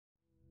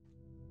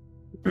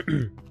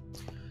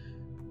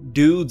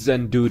Dudes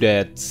and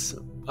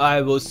dudettes,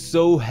 I was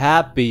so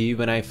happy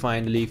when I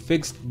finally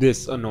fixed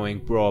this annoying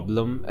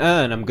problem,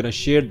 and I'm gonna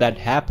share that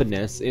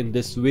happiness in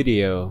this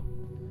video.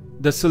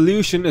 The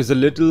solution is a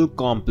little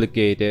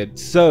complicated,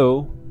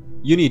 so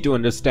you need to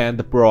understand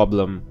the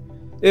problem.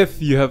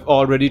 If you have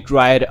already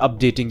tried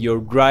updating your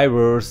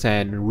drivers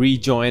and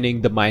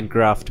rejoining the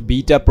Minecraft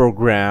beta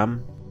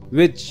program,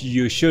 which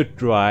you should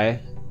try,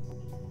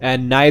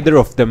 and neither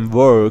of them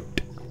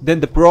worked, then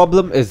the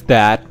problem is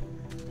that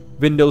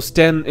Windows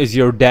 10 is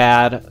your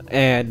dad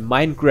and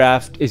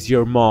Minecraft is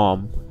your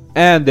mom,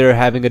 and they're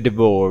having a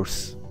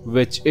divorce,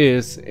 which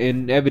is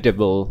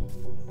inevitable.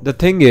 The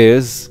thing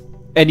is,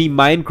 any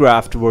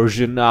Minecraft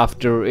version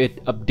after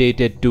it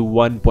updated to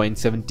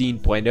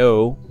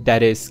 1.17.0,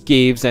 that is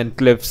Caves and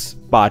Cliffs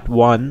Part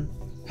 1,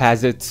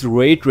 has its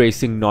ray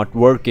tracing not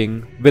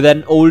working with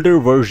an older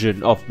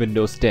version of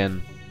Windows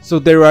 10. So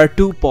there are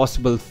two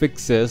possible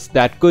fixes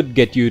that could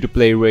get you to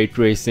play ray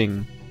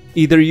tracing.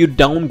 Either you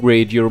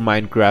downgrade your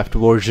Minecraft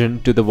version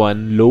to the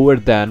one lower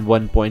than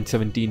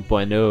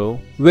 1.17.0,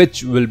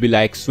 which will be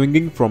like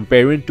swinging from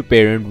parent to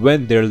parent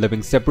when they're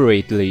living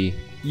separately.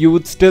 You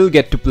would still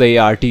get to play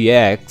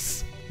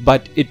RTX,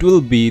 but it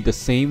will be the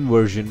same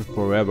version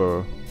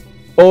forever.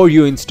 Or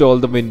you install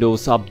the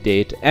Windows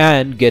update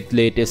and get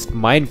latest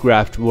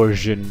Minecraft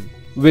version,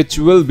 which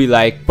will be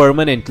like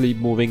permanently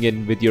moving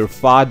in with your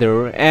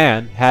father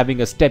and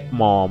having a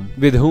stepmom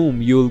with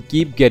whom you'll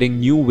keep getting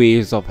new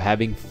ways of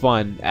having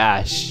fun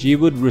as she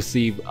would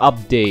receive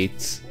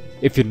updates,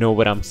 if you know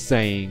what I'm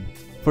saying.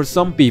 For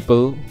some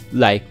people,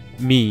 like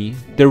me,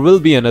 there will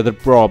be another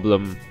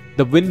problem.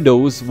 The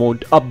Windows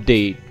won't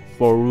update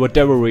for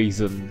whatever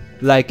reason.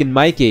 Like in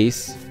my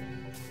case,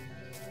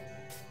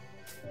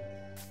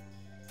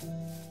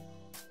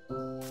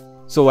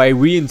 so I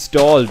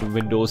reinstalled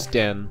Windows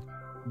 10.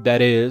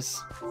 That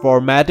is,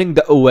 formatting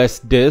the OS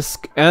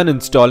disk and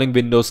installing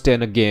Windows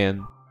 10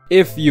 again.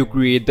 If you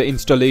create the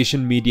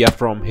installation media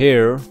from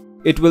here,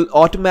 it will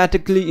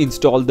automatically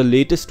install the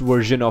latest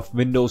version of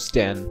Windows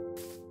 10.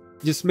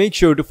 Just make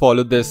sure to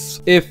follow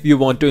this if you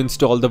want to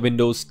install the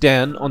Windows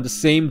 10 on the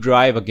same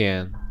drive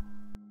again.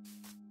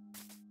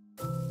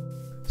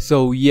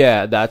 So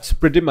yeah, that's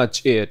pretty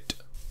much it.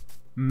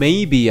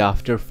 Maybe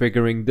after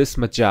figuring this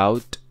much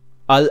out,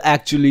 I'll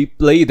actually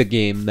play the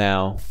game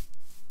now.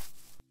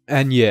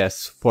 And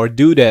yes, for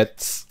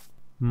dudettes,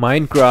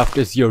 Minecraft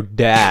is your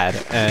dad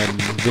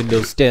and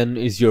Windows 10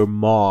 is your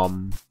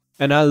mom.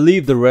 And I'll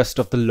leave the rest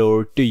of the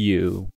lore to you.